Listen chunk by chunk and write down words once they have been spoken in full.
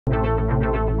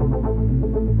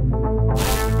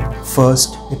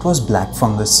First, it was black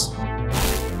fungus,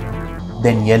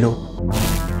 then yellow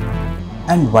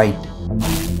and white.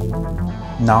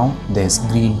 Now there's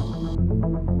green.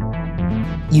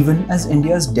 Even as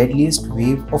India's deadliest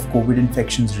wave of COVID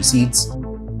infections recedes,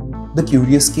 the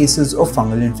curious cases of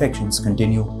fungal infections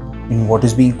continue. In what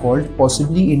is being called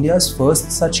possibly India's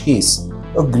first such case,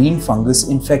 a green fungus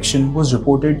infection was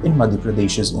reported in Madhya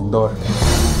Pradesh's Indore.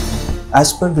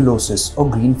 Aspergillosis or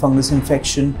green fungus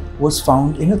infection was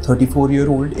found in a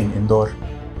 34-year-old in Indore.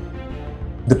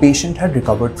 The patient had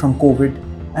recovered from COVID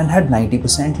and had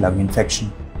 90% lung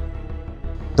infection.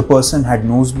 The person had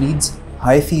nosebleeds,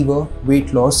 high fever,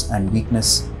 weight loss and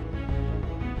weakness.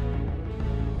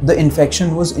 The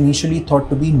infection was initially thought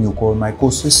to be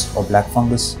mucormycosis or black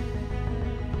fungus.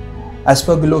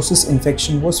 Aspergillosis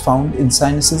infection was found in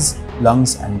sinuses,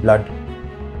 lungs and blood.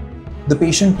 The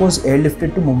patient was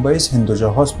airlifted to Mumbai's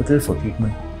Hinduja hospital for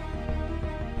treatment.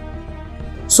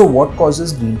 So what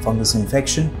causes green fungus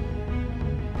infection?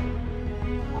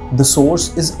 The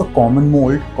source is a common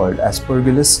mold called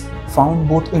Aspergillus, found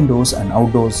both indoors and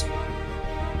outdoors.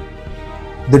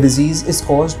 The disease is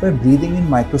caused by breathing in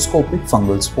microscopic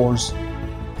fungal spores.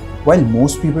 While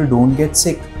most people don't get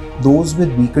sick, those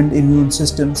with weakened immune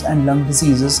systems and lung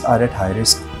diseases are at high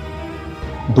risk.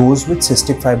 Those with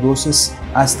cystic fibrosis,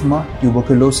 asthma,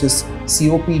 tuberculosis,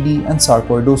 COPD and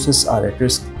sarcoidosis are at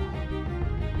risk.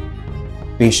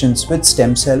 Patients with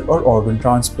stem cell or organ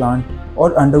transplant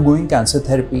or undergoing cancer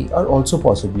therapy are also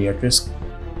possibly at risk.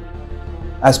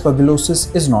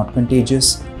 Aspergillosis is not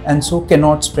contagious and so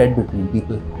cannot spread between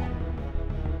people.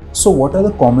 So what are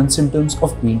the common symptoms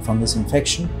of green fungus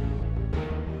infection?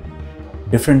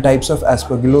 Different types of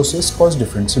aspergillosis cause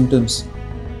different symptoms.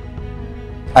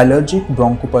 Allergic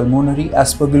bronchopulmonary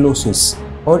aspergillosis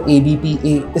or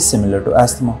ABPA is similar to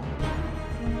asthma.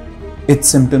 Its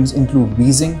symptoms include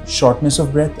wheezing, shortness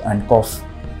of breath and cough.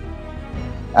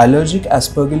 Allergic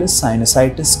Aspergillus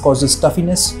sinusitis causes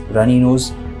stuffiness, runny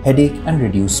nose, headache and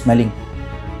reduced smelling.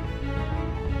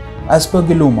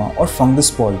 Aspergilloma or fungus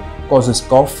spore causes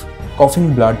cough,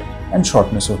 coughing blood and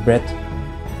shortness of breath.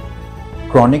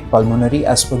 Chronic pulmonary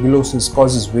aspergillosis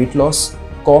causes weight loss,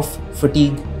 cough,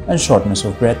 fatigue and shortness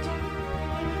of breath.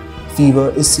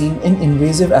 Fever is seen in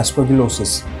invasive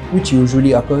aspergillosis, which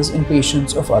usually occurs in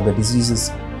patients of other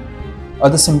diseases.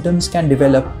 Other symptoms can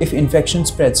develop if infection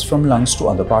spreads from lungs to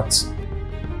other parts.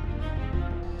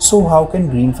 So how can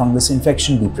green fungus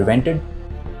infection be prevented?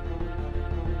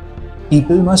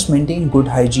 People must maintain good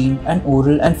hygiene and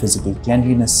oral and physical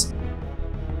cleanliness.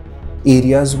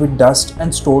 Areas with dust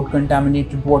and stored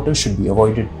contaminated water should be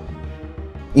avoided.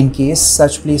 In case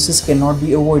such places cannot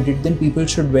be avoided, then people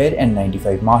should wear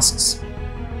N95 masks.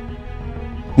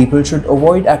 People should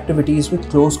avoid activities with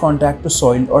close contact to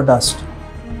soil or dust.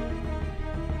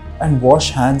 And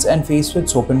wash hands and face with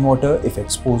soap and water if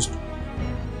exposed.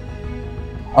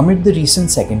 Amid the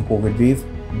recent second COVID wave,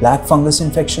 black fungus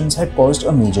infections had caused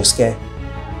a major scare.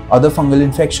 Other fungal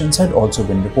infections had also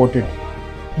been reported.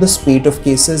 The spate of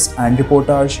cases and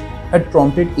reportage had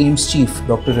prompted AIIMS chief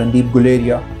Dr. Randeep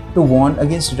Guleria to warn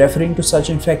against referring to such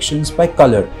infections by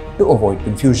color to avoid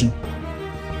confusion.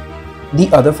 The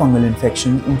other fungal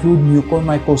infections include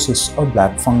mucormycosis or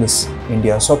black fungus.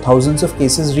 India saw thousands of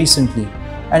cases recently,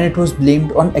 and it was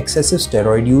blamed on excessive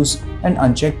steroid use and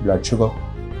unchecked blood sugar.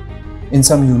 In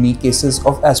some unique cases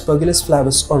of Aspergillus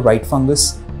flavus or white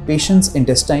fungus, patients'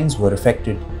 intestines were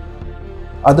affected.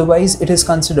 Otherwise, it is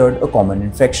considered a common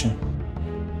infection.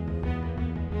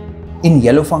 In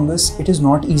yellow fungus, it is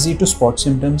not easy to spot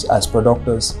symptoms as per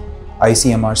doctors.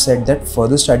 ICMR said that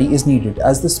further study is needed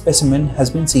as the specimen has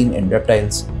been seen in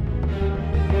reptiles.